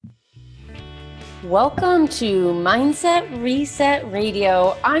Welcome to Mindset Reset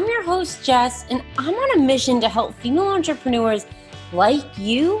Radio. I'm your host, Jess, and I'm on a mission to help female entrepreneurs like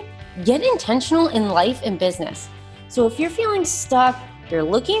you get intentional in life and business. So if you're feeling stuck, you're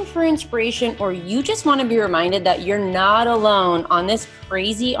looking for inspiration, or you just want to be reminded that you're not alone on this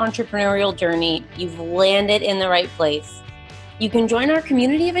crazy entrepreneurial journey, you've landed in the right place. You can join our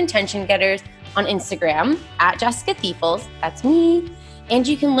community of intention getters on Instagram at Jessica Thiefels, that's me. And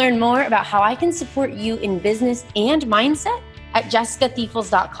you can learn more about how I can support you in business and mindset at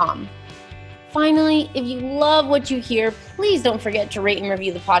jessicathiefels.com. Finally, if you love what you hear, please don't forget to rate and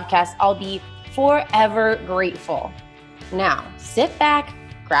review the podcast. I'll be forever grateful. Now, sit back,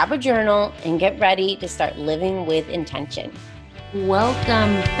 grab a journal, and get ready to start living with intention.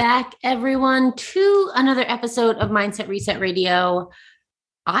 Welcome back, everyone, to another episode of Mindset Reset Radio.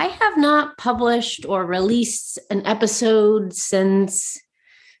 I have not published or released an episode since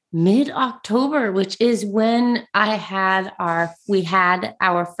mid-October, which is when we had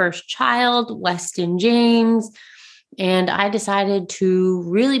our first child, Weston James, and I decided to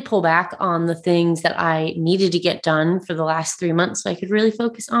really pull back on the things that I needed to get done for the last 3 months so I could really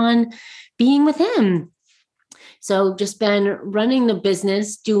focus on being with him. So just been running the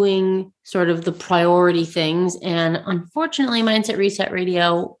business, doing sort of the priority things. And unfortunately, Mindset Reset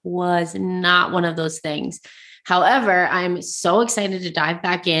Radio was not one of those things. However, I'm so excited to dive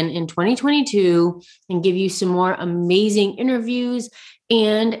back in 2022 and give you some more amazing interviews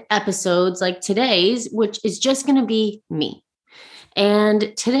and episodes like today's, which is just going to be me.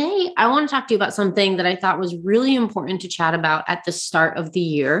 And today I want to talk to you about something that I thought was really important to chat about at the start of the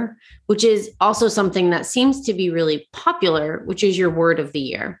year, which is also something that seems to be really popular, which is your word of the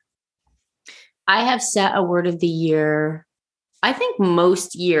year. I have set a word of the year, I think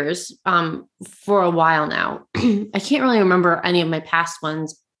most years for a while now. I can't really remember any of my past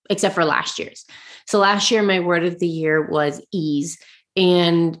ones except for last year's. So last year, my word of the year was ease.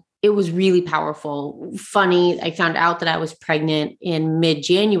 And it was really powerful. Funny, I found out that I was pregnant in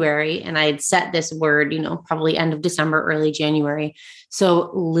mid-January and I had set this word, probably end of December, early January.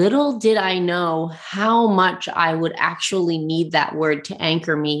 So little did I know how much I would actually need that word to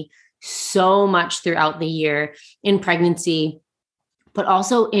anchor me so much throughout the year in pregnancy, but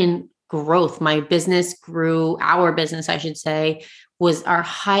also in growth. My business grew, our business, I should say, was our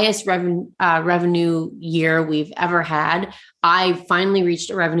highest revenue year we've ever had. I finally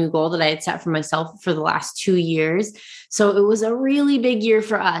reached a revenue goal that I had set for myself for the last 2 years. So it was a really big year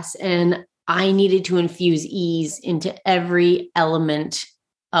for us. And I needed to infuse ease into every element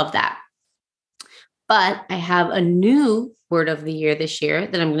of that. But I have a new word of the year this year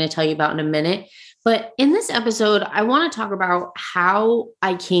that I'm going to tell you about in a minute. But in this episode, I want to talk about how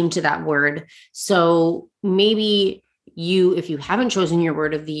I came to that word. So maybe if you haven't chosen your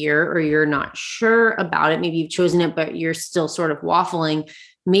word of the year or you're not sure about it, maybe you've chosen it, but you're still sort of waffling,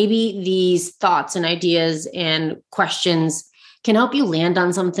 maybe these thoughts and ideas and questions can help you land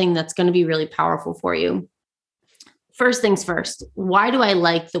on something that's going to be really powerful for you. First things first, why do I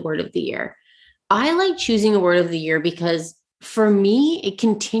like the word of the year? I like choosing a word of the year because for me, it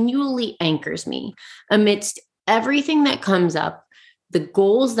continually anchors me amidst everything that comes up, the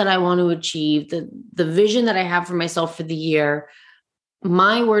goals that I want to achieve, the vision that I have for myself for the year.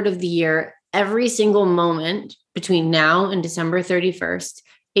 My word of the year, every single moment between now and December 31st,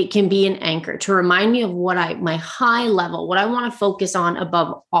 it can be an anchor to remind me of my high level, what I want to focus on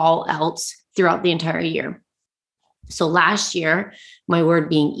above all else throughout the entire year. So last year, my word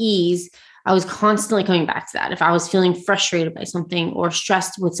being ease, I was constantly coming back to that. If I was feeling frustrated by something or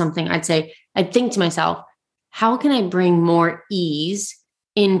stressed with something, I'd think to myself, how can I bring more ease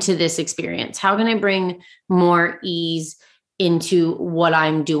into this experience? How can I bring more ease into what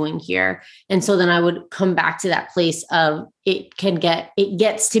I'm doing here? And so then I would come back to that place of it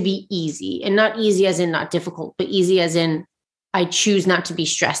gets to be easy, and not easy as in not difficult, but easy as in I choose not to be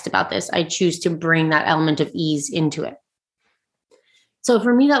stressed about this. I choose to bring that element of ease into it. So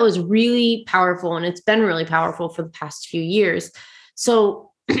for me, that was really powerful, and it's been really powerful for the past few years. So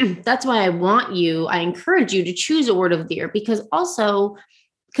that's why I encourage you to choose a word of the year, because also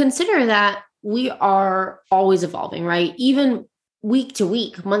consider that we are always evolving, right? Even week to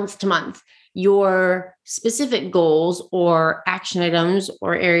week, month to month, your specific goals or action items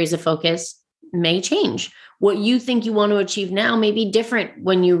or areas of focus may change. What you think you want to achieve now may be different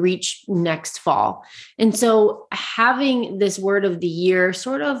when you reach next fall. And so having this word of the year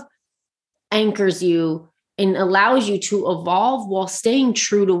sort of anchors you and allows you to evolve while staying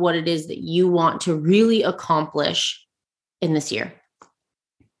true to what it is that you want to really accomplish in this year.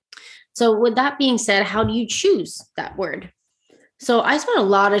 So with that being said, how do you choose that word? So I spent a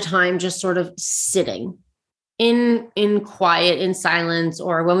lot of time just sort of sitting in quiet, in silence,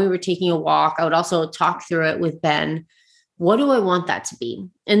 or when we were taking a walk. I would also talk through it with Ben. What do I want that to be?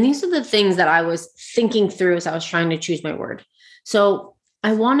 And these are the things that I was thinking through as I was trying to choose my word. So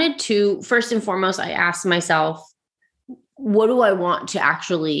I wanted to, first and foremost, I asked myself, what do I want to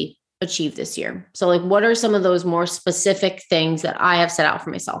actually achieve this year? So like, what are some of those more specific things that I have set out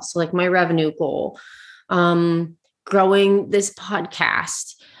for myself? So like my revenue goal, growing this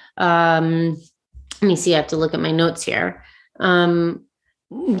podcast. Let me see, I have to look at my notes here.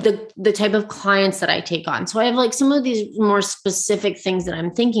 The type of clients that I take on. So I have like some of these more specific things that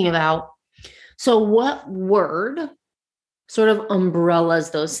I'm thinking about. So what word sort of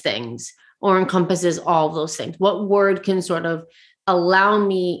umbrellas those things or encompasses all of those things? What word can sort of allow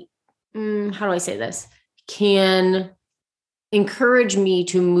me, how do I say this? Can encourage me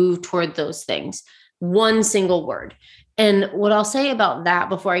to move toward those things? One single word. And what I'll say about that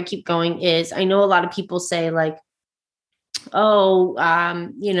before I keep going is I know a lot of people say like,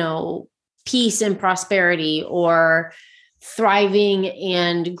 peace and prosperity or thriving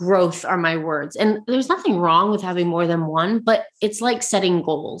and growth are my words. And there's nothing wrong with having more than one, but it's like setting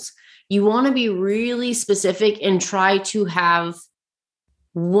goals. You want to be really specific and try to have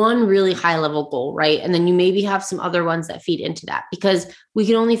one really high level goal, right? And then you maybe have some other ones that feed into that because we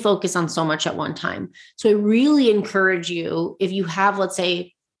can only focus on so much at one time. So I really encourage you, if you have, let's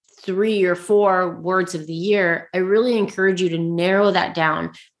say, 3 or 4 words of the year, I really encourage you to narrow that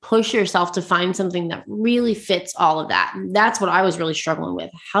down, push yourself to find something that really fits all of that. And that's what I was really struggling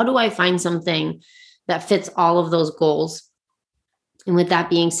with. How do I find something that fits all of those goals? And with that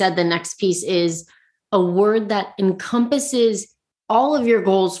being said, the next piece is a word that encompasses all of your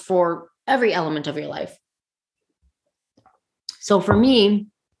goals for every element of your life. So for me,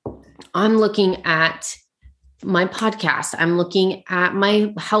 I'm looking at my podcast. I'm looking at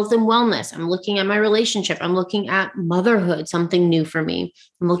my health and wellness. I'm looking at my relationship. I'm looking at motherhood, something new for me.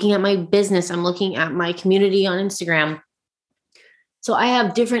 I'm looking at my business. I'm looking at my community on Instagram. So I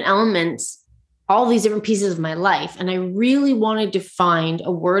have different elements, all these different pieces of my life. And I really wanted to find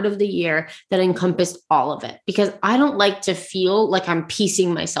a word of the year that encompassed all of it because I don't like to feel like I'm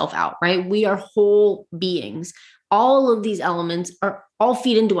piecing myself out, right? We are whole beings. All of these elements are all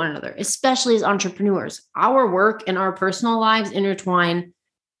feed into one another, especially as entrepreneurs. Our work and our personal lives intertwine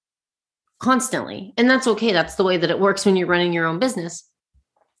constantly. And that's okay. That's the way that it works when you're running your own business.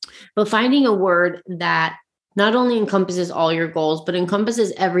 But finding a word that not only encompasses all your goals, but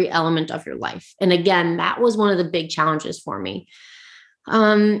encompasses every element of your life. And again, that was one of the big challenges for me.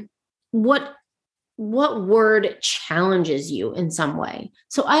 What word challenges you in some way?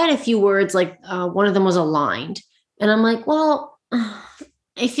 So I had a few words, like one of them was aligned. And I'm like, well,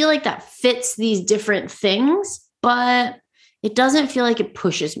 I feel like that fits these different things, but it doesn't feel like it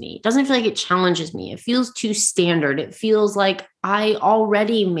pushes me. It doesn't feel like it challenges me. It feels too standard. It feels like I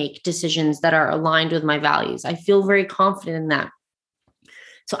already make decisions that are aligned with my values. I feel very confident in that.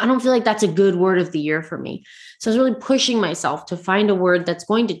 So I don't feel like that's a good word of the year for me. So I was really pushing myself to find a word that's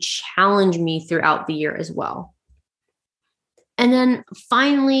going to challenge me throughout the year as well. And then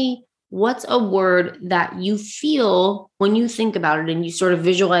finally, what's a word that you feel when you think about it and you sort of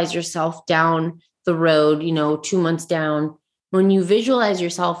visualize yourself down the road, 2 months down, when you visualize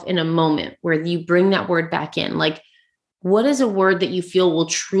yourself in a moment where you bring that word back in, like what is a word that you feel will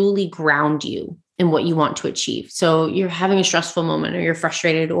truly ground you in what you want to achieve? So you're having a stressful moment or you're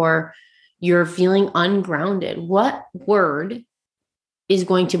frustrated or you're feeling ungrounded. What word is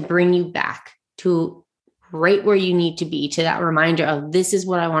going to bring you back to right where you need to be, to that reminder of this is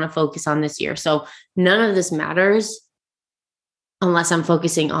what I want to focus on this year. So none of this matters unless I'm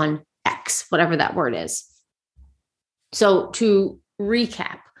focusing on X, whatever that word is. So to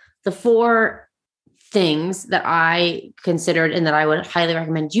recap, the 4 things that I considered and that I would highly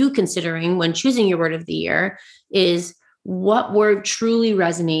recommend you considering when choosing your word of the year is what word truly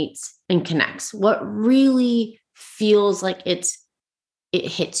resonates and connects, what really feels like it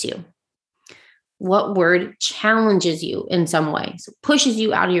hits you. What word challenges you in some way, so pushes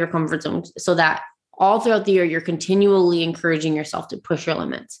you out of your comfort zone so that all throughout the year, you're continually encouraging yourself to push your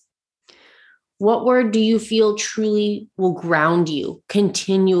limits. What word do you feel truly will ground you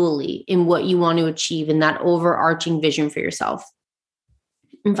continually in what you want to achieve in that overarching vision for yourself?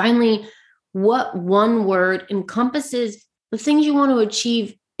 And finally, what one word encompasses the things you want to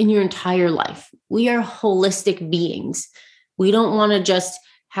achieve in your entire life? We are holistic beings. We don't want to just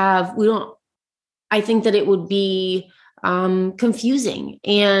I think that it would be confusing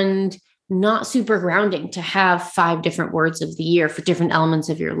and not super grounding to have 5 different words of the year for different elements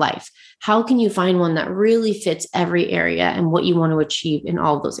of your life. How can you find one that really fits every area and what you want to achieve in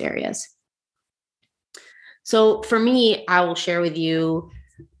all of those areas? So for me, I will share with you.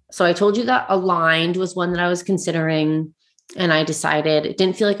 So I told you that aligned was one that I was considering, and I decided it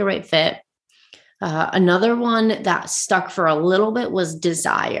didn't feel like a right fit. Another one that stuck for a little bit was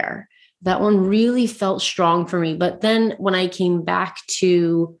desire. That one really felt strong for me. But then when I came back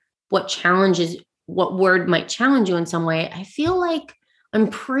to what word might challenge you in some way, I feel like I'm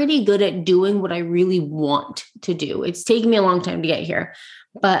pretty good at doing what I really want to do. It's taken me a long time to get here,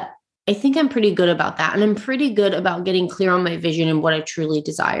 but I think I'm pretty good about that. And I'm pretty good about getting clear on my vision and what I truly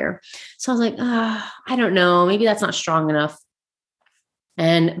desire. So I was like, I don't know, maybe that's not strong enough.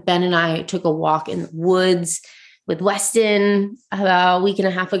 And Ben and I took a walk in the woods with Weston about a week and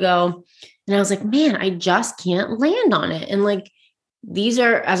a half ago. And I was like, man, I just can't land on it. And like, these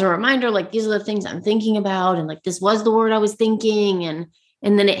are, as a reminder, like these are the things I'm thinking about. And like, this was the word I was thinking. And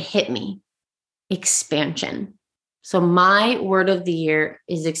then it hit me, expansion. So my word of the year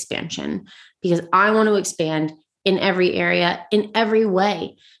is expansion, because I want to expand in every area, in every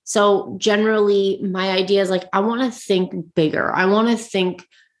way. So generally my idea is like, I want to think bigger. I want to think,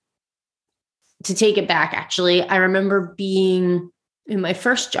 to take it back, actually, I remember being in my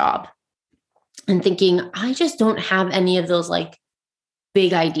first job and thinking, I just don't have any of those like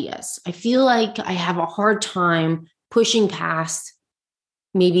big ideas. I feel like I have a hard time pushing past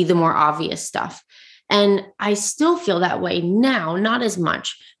maybe the more obvious stuff. And I still feel that way now, not as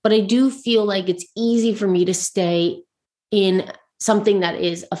much, but I do feel like it's easy for me to stay in something that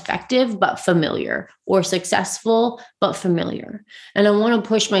is effective, but familiar, or successful, but familiar. And I want to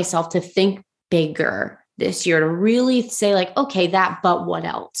push myself to think bigger this year, to really say like, okay, but what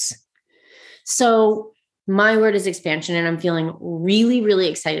else? So my word is expansion, and I'm feeling really, really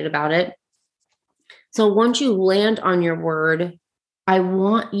excited about it. So once you land on your word, I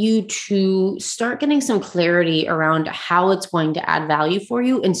want you to start getting some clarity around how it's going to add value for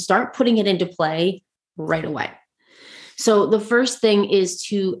you and start putting it into play right away. So the first thing is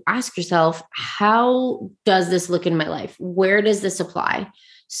to ask yourself, how does this look in my life? Where does this apply?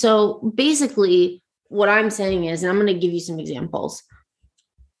 So basically what I'm saying is, and I'm going to give you some examples.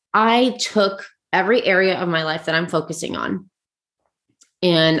 I took every area of my life that I'm focusing on,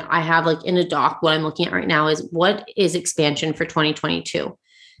 and I have like in a doc, what I'm looking at right now is what is expansion for 2022.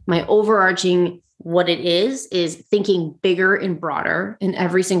 My overarching what it is thinking bigger and broader in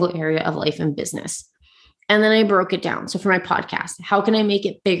every single area of life and business. And then I broke it down. So for my podcast, how can I make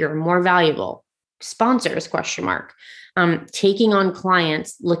it bigger, more valuable? Sponsors, ? Taking on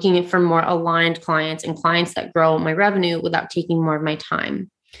clients, looking at for more aligned clients and clients that grow my revenue without taking more of my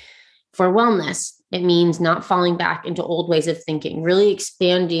time. For wellness, it means not falling back into old ways of thinking, really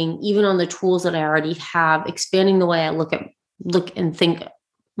expanding even on the tools that I already have, expanding the way I look at and think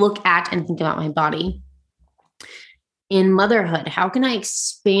about my body. In motherhood, how can I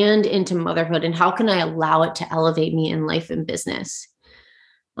expand into motherhood, and how can I allow it to elevate me in life and business?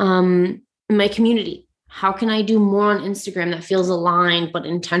 In my community, how can I do more on Instagram that feels aligned but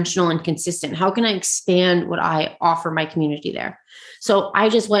intentional and consistent? How can I expand what I offer my community there? So I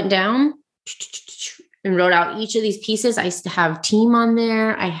just went down and wrote out each of these pieces. I have team on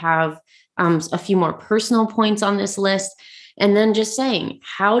there. I have a few more personal points on this list. And then just saying,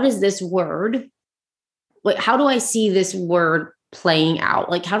 how do I see this word playing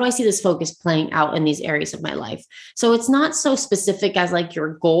out? Like, how do I see this focus playing out in these areas of my life? So it's not so specific as like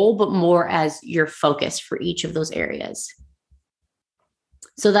your goal, but more as your focus for each of those areas.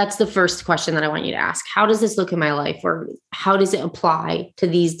 So that's the first question that I want you to ask. How does this look in my life? Or how does it apply to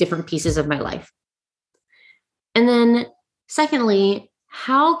these different pieces of my life? And then secondly,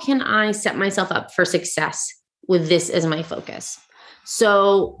 how can I set myself up for success with this as my focus?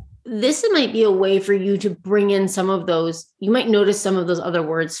 So this might be a way for you to bring in some of those. You might notice some of those other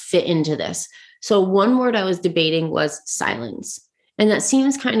words fit into this. So one word I was debating was silence. And that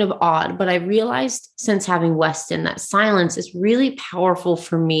seems kind of odd, but I realized since having Weston that silence is really powerful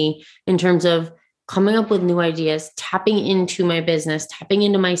for me in terms of coming up with new ideas, tapping into my business, tapping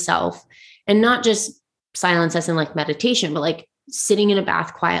into myself, and not just silence as in like meditation, but like sitting in a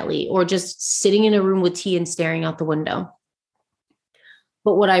bath quietly or just sitting in a room with tea and staring out the window.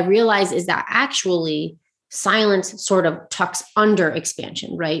 But what I realized is that actually silence sort of tucks under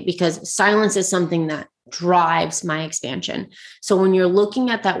expansion, right? Because silence is something that drives my expansion. So when you're looking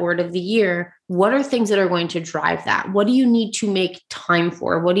at that word of the year, what are things that are going to drive that? What do you need to make time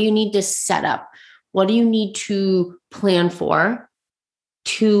for? What do you need to set up? What do you need to plan for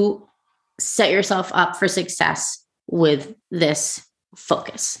to set yourself up for success with this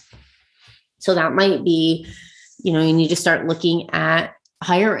focus? So that might be, you need to start looking at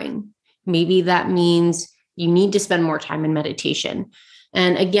hiring. Maybe that means you need to spend more time in meditation.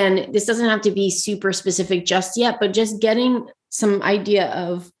 And again, this doesn't have to be super specific just yet, but just getting some idea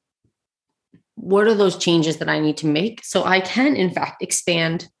of what are those changes that I need to make so I can, in fact,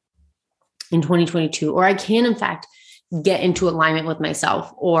 expand in 2022, or I can, in fact, get into alignment with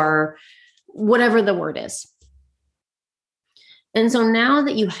myself, or whatever the word is. And so now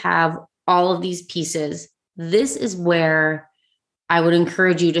that you have all of these pieces, this is where I would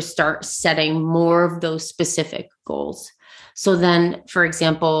encourage you to start setting more of those specific goals. So then, for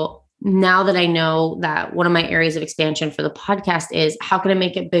example, now that I know that one of my areas of expansion for the podcast is how can I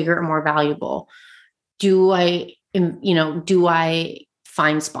make it bigger and more valuable? Do I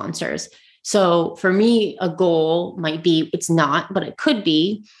find sponsors? So for me, a goal might be, it's not, but it could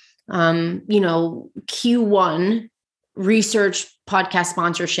be, Q1 research podcast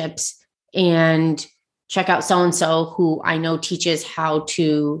sponsorships and check out so-and-so who I know teaches how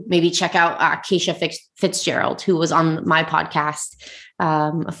to, maybe check out Keisha Fitzgerald, who was on my podcast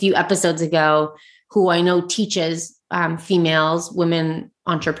a few episodes ago, who I know teaches females, women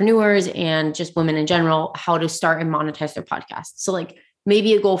entrepreneurs, and just women in general, how to start and monetize their podcast. So like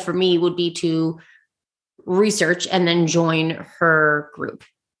maybe a goal for me would be to research and then join her group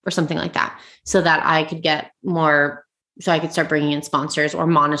or something like that, so that I could get more, so I could start bringing in sponsors or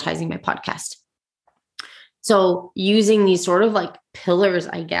monetizing my podcast. So using these sort of like pillars,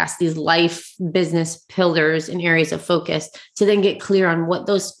 I guess, these life business pillars and areas of focus to then get clear on what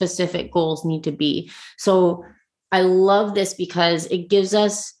those specific goals need to be. So I love this because it gives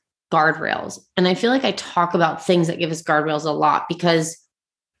us guardrails. And I feel like I talk about things that give us guardrails a lot, because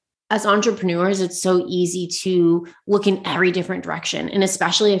as entrepreneurs, it's so easy to look in every different direction. And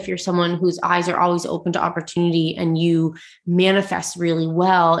especially if you're someone whose eyes are always open to opportunity and you manifest really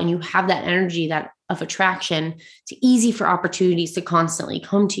well and you have that energy of attraction, it's easy for opportunities to constantly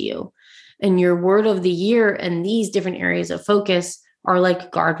come to you. And your word of the year and these different areas of focus are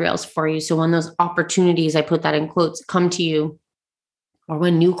like guardrails for you. So when those opportunities, I put that in quotes, come to you, or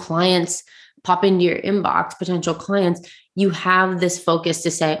when new clients pop into your inbox, potential clients, you have this focus to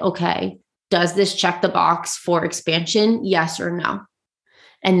say, okay, does this check the box for expansion? Yes or no?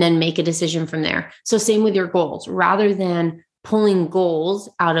 And then make a decision from there. So same with your goals, rather than pulling goals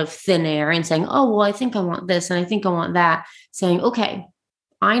out of thin air and saying, oh, well, I think I want this and I think I want that, saying, okay,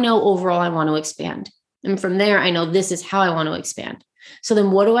 I know overall I want to expand. And from there, I know this is how I want to expand. So then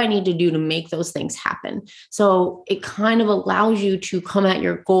what do I need to do to make those things happen? So it kind of allows you to come at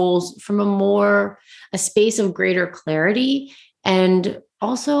your goals from a space of greater clarity, and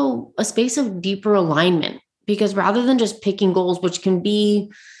also a space of deeper alignment, because rather than just picking goals, which can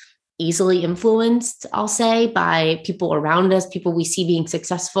be easily influenced, I'll say, by people around us, people we see being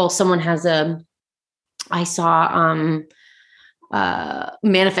successful. I saw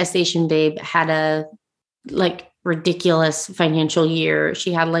Manifestation Babe had a ridiculous financial year.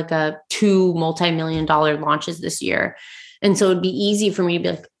 She had two multi-million-dollar launches this year. And so it'd be easy for me to be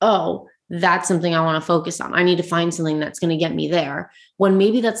like, oh, that's something I want to focus on. I need to find something that's going to get me there, when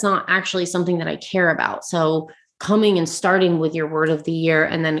maybe that's not actually something that I care about. So coming and starting with your word of the year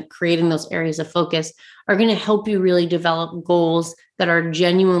and then creating those areas of focus are going to help you really develop goals that are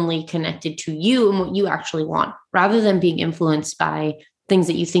genuinely connected to you and what you actually want, rather than being influenced by things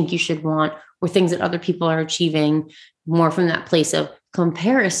that you think you should want or things that other people are achieving, more from that place of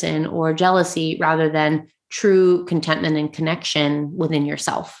comparison or jealousy, rather than true contentment and connection within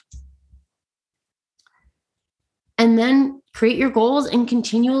yourself. And then create your goals and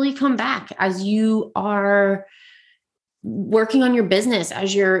continually come back as you are working on your business,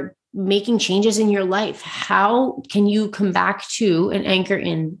 as you're making changes in your life. How can you come back to and anchor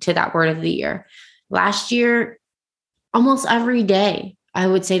into that word of the year? Last year, almost every day, I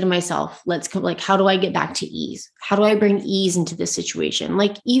would say to myself, how do I get back to ease? How do I bring ease into this situation?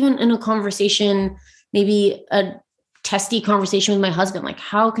 Even in a conversation, maybe a testy conversation with my husband,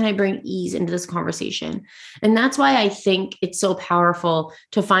 how can I bring ease into this conversation? And that's why I think it's so powerful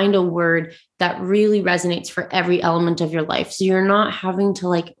to find a word that really resonates for every element of your life. So you're not having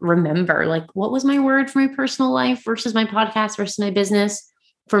to remember, what was my word for my personal life versus my podcast versus my business?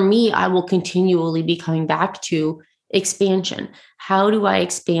 For me, I will continually be coming back to expansion. How do I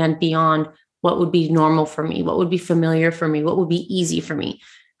expand beyond what would be normal for me? What would be familiar for me? What would be easy for me?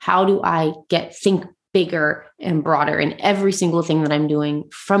 How do I think bigger and broader in every single thing that I'm doing,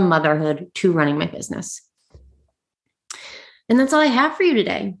 from motherhood to running my business? And that's all I have for you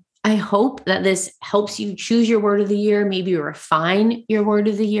today. I hope that this helps you choose your word of the year, maybe refine your word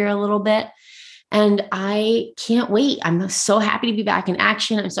of the year a little bit. And I can't wait. I'm so happy to be back in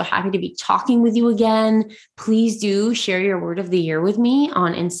action. I'm so happy to be talking with you again. Please do share your word of the year with me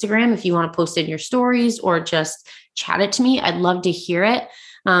on Instagram if you want to post in your stories or just chat it to me. I'd love to hear it.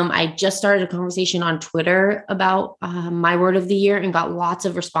 I just started a conversation on Twitter about my word of the year and got lots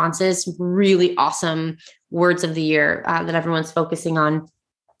of responses, really awesome words of the year that everyone's focusing on.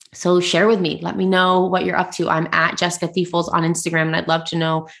 So share with me. Let me know what you're up to. I'm at Jessica Thiefels on Instagram, and I'd love to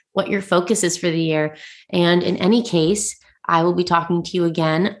know what your focus is for the year. And in any case, I will be talking to you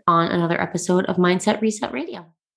again on another episode of Mindset Reset Radio.